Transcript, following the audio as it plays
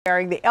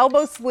Wearing the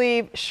elbow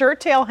sleeve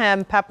Shirttail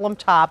hem Peplum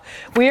top.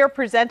 We are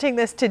presenting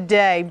this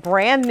today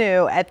brand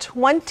new at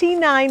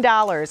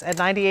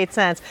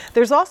 $29.98.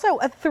 There's also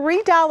a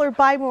 $3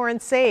 buy more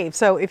and save.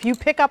 So if you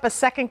pick up a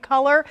second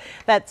color,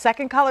 that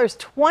second color is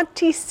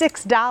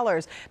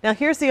 $26. Now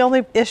here's the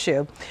only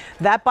issue.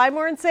 That buy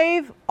more and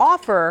save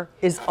offer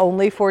is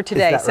only for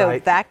today. So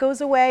that goes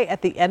away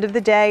at the end of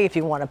the day. If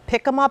you want to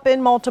pick them up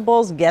in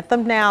multiples, get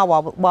them now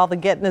while the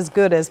getting is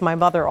good, as my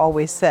mother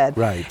always said.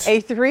 Right.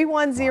 A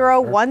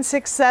 310-167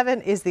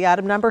 is the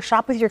item number.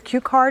 Shop with your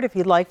Q card if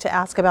you'd like to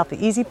ask about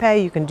the Easy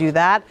Pay. You can do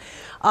that.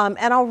 And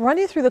I'll run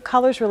you through the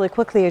colors really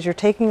quickly as you're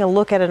taking a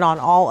look at it on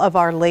all of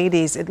our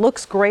ladies. It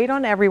looks great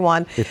on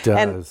everyone. It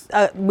does.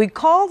 And we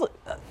called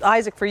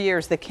Isaac for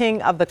years the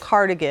king of the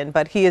cardigan,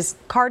 but he is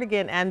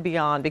cardigan and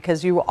beyond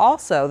because you are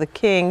also the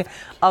king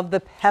of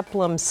the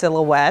Peplum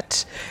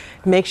silhouette.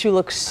 Makes you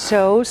look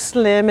so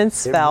slim and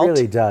svelte. It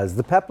really does.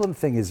 The Peplum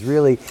thing is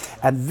really,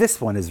 and this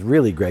one is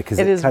really great because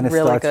it kind of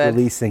really starts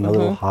releasing a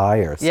little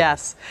higher. So.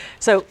 Yes.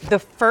 So the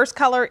first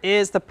color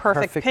is the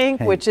perfect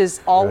pink, which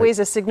is always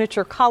a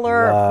signature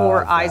color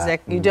for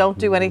Isaac. You don't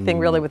do anything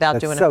really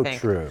without doing a pink.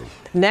 That's so true.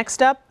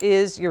 Next up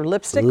is your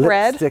lipstick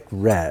red. Lipstick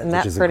red, Isn't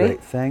that which is pretty? a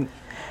great thing.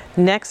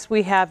 Next,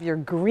 we have your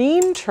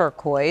green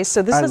turquoise.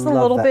 So this is a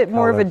little bit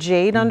more of a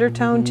jade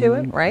undertone to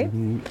it, right?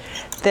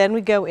 Then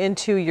we go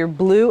into your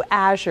blue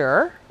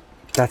azure.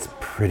 That's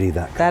pretty,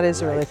 that color, That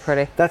is really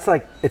pretty. That's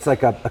like, it's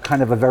like a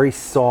kind of a very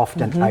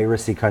soft and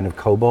irisy kind of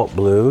cobalt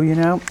blue, you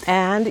know?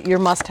 And your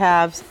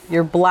must-haves,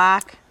 your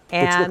black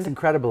and which looks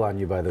incredible on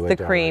you, by the way, the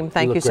darling. cream.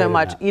 Thank you so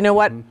much. You know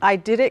what? I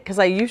did it because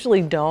I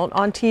usually don't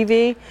on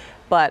TV,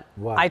 but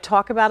I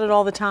talk about it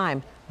all the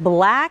time.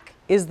 Black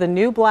is the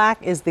new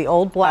black, is the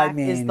old black,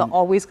 is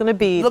always going to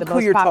be the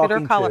most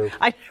popular color.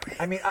 I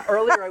mean,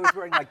 earlier I was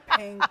wearing like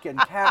pink and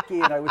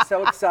khaki, and I was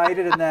so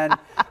excited, and then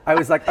I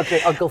was like,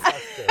 okay, Uncle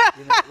Fester.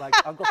 You know, like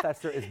Uncle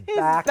Fester is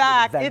back.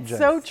 With vengeance. It's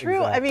so true.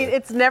 Exactly. I mean,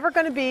 it's never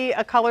going to be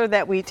a color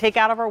that we take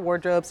out of our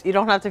wardrobes. You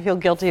don't have to feel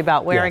guilty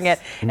about wearing it,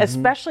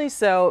 especially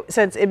so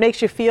since it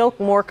makes you feel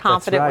more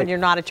confident when you're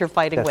not at your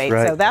fighting weight.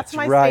 So that's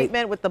my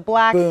statement with the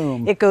black.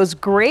 Boom. It goes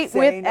great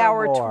with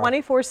our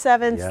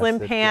 24/7 slim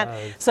pant.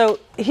 So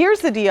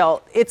here's the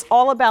deal. It's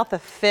all about the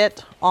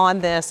fit on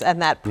this and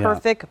that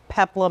perfect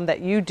peplum that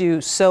you do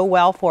so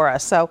well for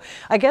us. So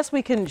I guess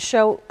we can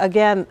show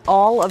again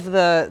all of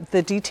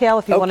the detail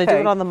if you want to do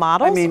it on the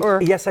models. I mean,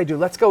 yes, I do.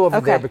 Let's go over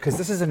there because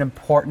this is an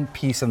important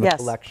piece in the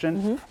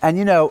collection. And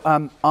you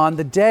know, on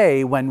the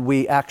day when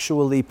we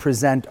actually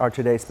present our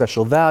today's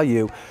special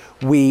value,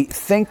 we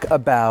think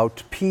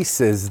about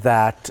pieces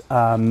that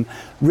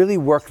really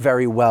work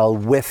very well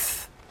with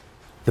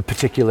the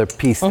particular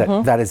piece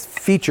that is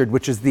featured,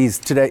 which is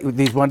these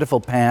wonderful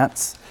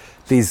pants,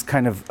 these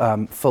kind of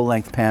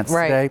full-length pants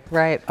today.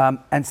 Right.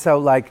 And so,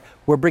 like,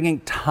 we're bringing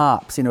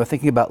tops. You know,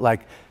 thinking about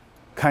like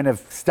kind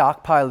of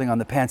stockpiling on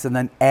the pants and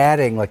then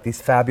adding like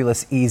these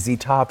fabulous easy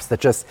tops that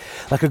just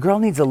like a girl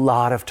needs a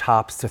lot of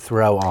tops to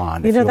throw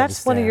on. You know,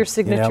 that's one of your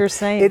signature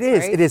sayings. It is.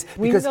 Right? It is.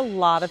 We need a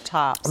lot of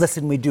tops.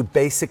 Listen, we do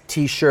basic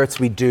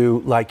T-shirts. We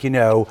do like, you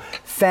know,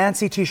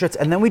 fancy T-shirts,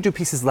 and then we do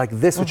pieces like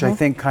this, which I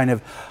think kind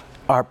of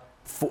are.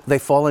 They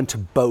fall into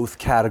both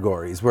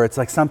categories where it's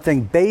like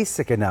something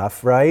basic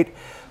enough, right?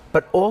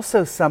 But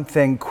also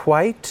something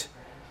quite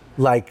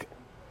like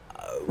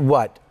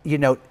you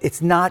know,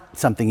 it's not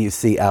something you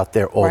see out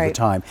there all the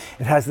time.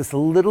 It has this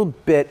little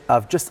bit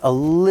of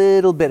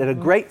at a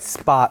great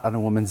spot on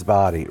a woman's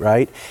body,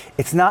 right?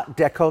 It's not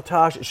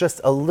décolletage, it's just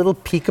a little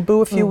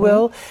peekaboo, if you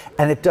will,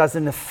 and it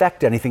doesn't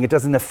affect anything. It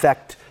doesn't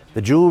affect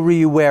the jewelry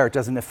you wear, it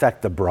doesn't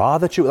affect the bra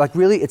that you, like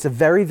really, it's a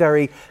very,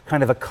 very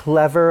kind of a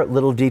clever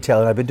little detail.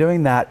 And I've been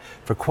doing that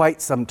for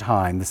quite some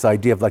time, this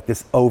idea of like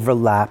this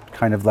overlapped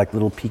kind of like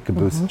little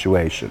peekaboo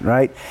situation,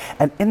 right?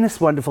 And in this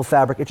wonderful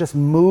fabric, it just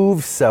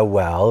moves so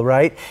well,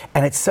 right?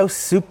 And it's so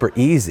super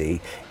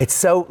easy. It's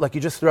so, like you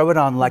just throw it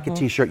on like a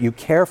t-shirt, you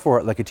care for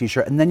it like a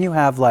t-shirt, and then you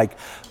have like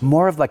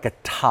more of like a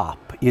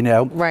top, you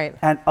know? Right.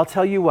 And I'll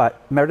tell you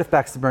what, Meredith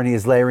Baxter-Burney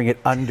is layering it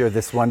under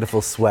this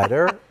wonderful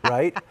sweater,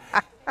 right?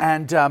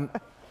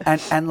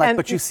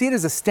 But you see it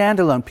as a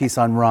standalone piece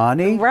on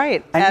Ronnie,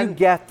 right? And you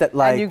get that,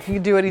 like, and you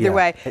can do it either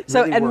way.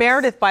 So, really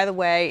Meredith, by the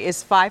way,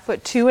 is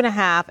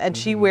 5'2.5", and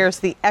she wears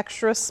the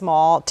extra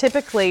small,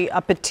 typically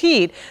a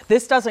petite.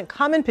 This doesn't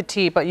come in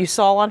petite, but you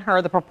saw on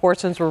her the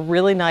proportions were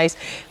really nice.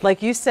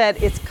 Like you said,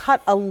 it's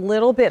cut a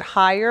little bit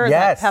higher in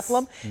that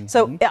peplum.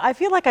 So I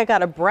feel like I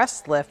got a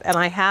breast lift, and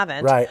I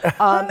haven't. Right.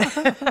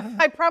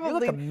 I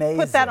probably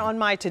put that on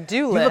my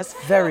to-do list. You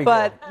look very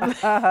good.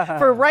 But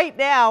for right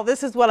now,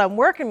 this is what I'm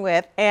working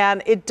with.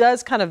 And it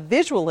does kind of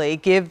visually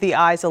give the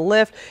eyes a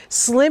lift,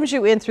 slims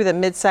you in through the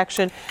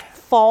midsection,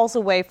 falls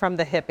away from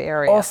the hip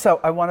area.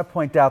 Also, I want to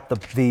point out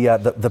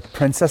the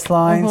princess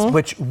lines,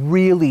 which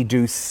really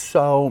do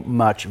so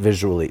much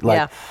visually.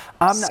 Like,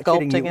 I'm not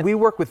kidding you. Sculpting it. We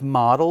work with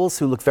models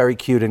who look very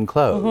cute in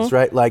clothes,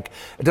 right? Like,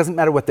 it doesn't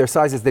matter what their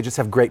size is, they just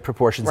have great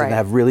proportions and they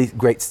have really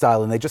great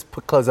style and they just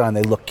put clothes on and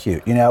they look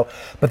cute, you know?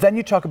 But then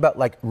you talk about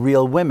like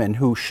real women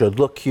who should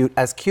look cute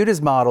as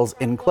models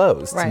in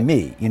clothes, to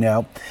me, you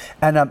know?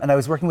 And I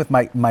was working with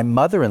my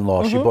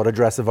mother-in-law. She bought a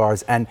dress of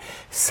ours and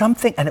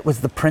it was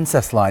the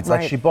princess lines.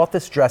 Like, she bought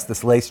this dress,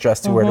 this lace dress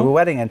to wear to a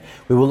wedding, and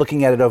we were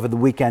looking at it over the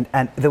weekend,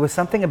 and there was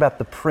something about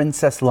the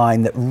princess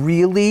line that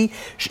really,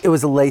 it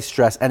was a lace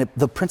dress, and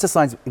the princess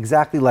line's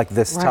exactly like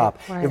this top.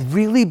 It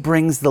really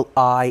brings the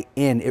eye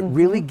in. It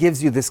really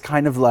gives you this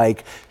kind of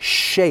like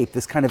shape,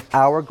 this kind of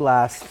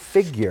hourglass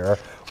figure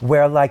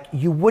where like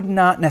you would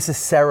not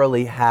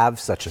necessarily have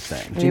such a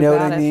thing. Do you know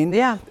what I mean?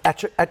 Yeah.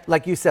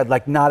 Like you said,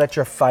 like not at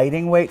your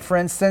fighting weight, for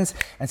instance,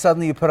 and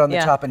suddenly you put on the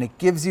top and it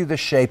gives you the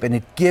shape and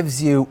it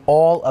gives you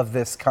all of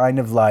this kind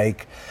of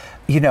like,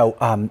 you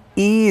know,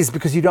 ease,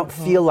 because you don't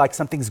feel like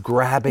something's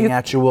grabbing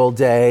at you all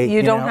day.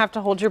 You don't have to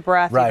hold your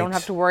breath. Right. You don't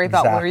have to worry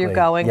about where you're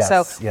going. Yes,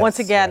 So once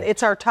again,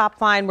 it's our top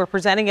line. We're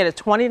presenting it at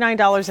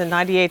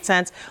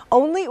 $29.98.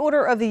 Only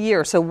order of the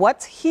year. So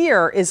what's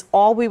here is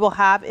all we will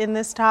have in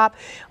this top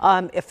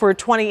for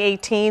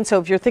 2018.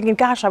 So if you're thinking,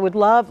 gosh, I would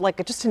love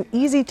like just an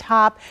easy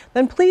top,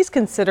 then please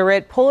consider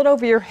it. Pull it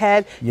over your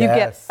head. You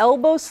get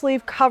elbow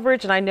sleeve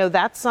coverage, and I know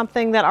that's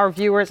something that our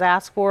viewers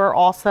ask for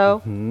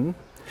also.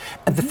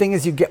 And the thing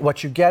is,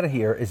 what you get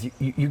here is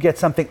you get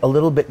something a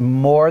little bit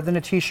more than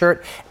a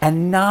t-shirt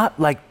and not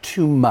like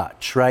too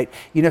much, right?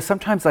 You know,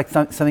 sometimes like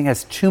something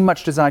has too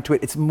much design to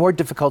it, it's more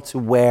difficult to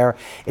wear.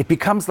 It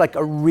becomes like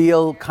a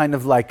real kind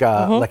of like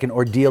like an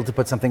ordeal to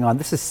put something on.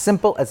 This is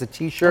simple as a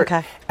t-shirt,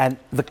 and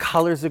the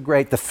colors are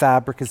great. The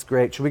fabric is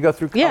great. Should we go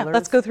through colors? Yeah,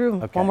 let's go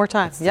through one more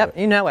time. Yep,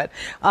 you know it.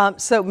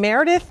 So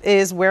Meredith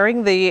is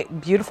wearing the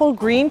beautiful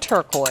green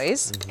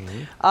turquoise.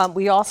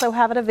 We also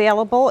have it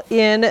available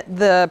in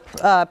the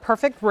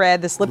perfect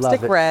red, this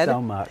lipstick red. So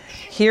much.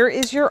 Here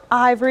is your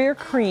ivory or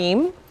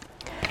cream.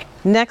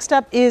 Next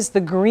up is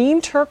the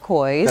green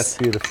turquoise. That's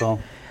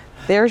beautiful.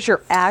 There's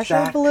your azure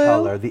that blue.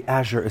 Color. The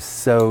azure is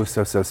so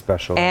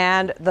special.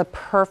 And the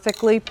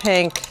perfectly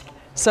pink.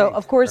 So,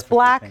 of course,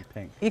 black,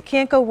 you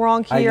can't go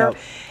wrong here. I know.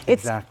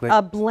 It's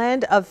a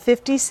blend of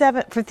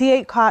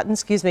 58 cotton,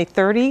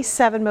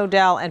 37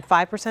 modal, and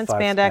 5%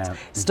 spandex.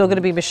 Still going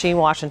to be machine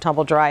wash and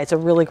tumble dry. It's a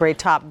really great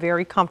top,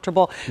 very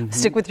comfortable.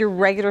 Stick with your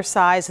regular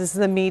size. This is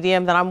the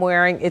medium that I'm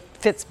wearing. It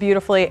fits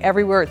beautifully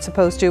everywhere it's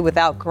supposed to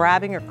without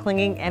grabbing or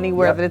clinging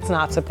anywhere that it's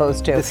not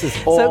supposed to. This is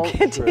all so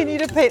continue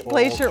to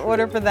place your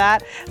order for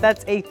that.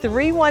 That's a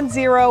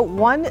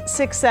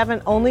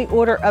 310-167 only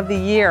order of the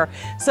year.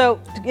 So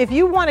if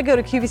you want to go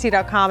to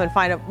QVC.com and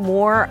find out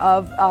more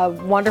of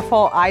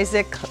wonderful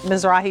Isaac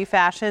Mizrahi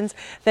fashions,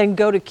 then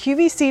go to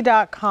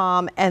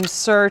QVC.com and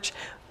search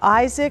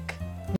Isaac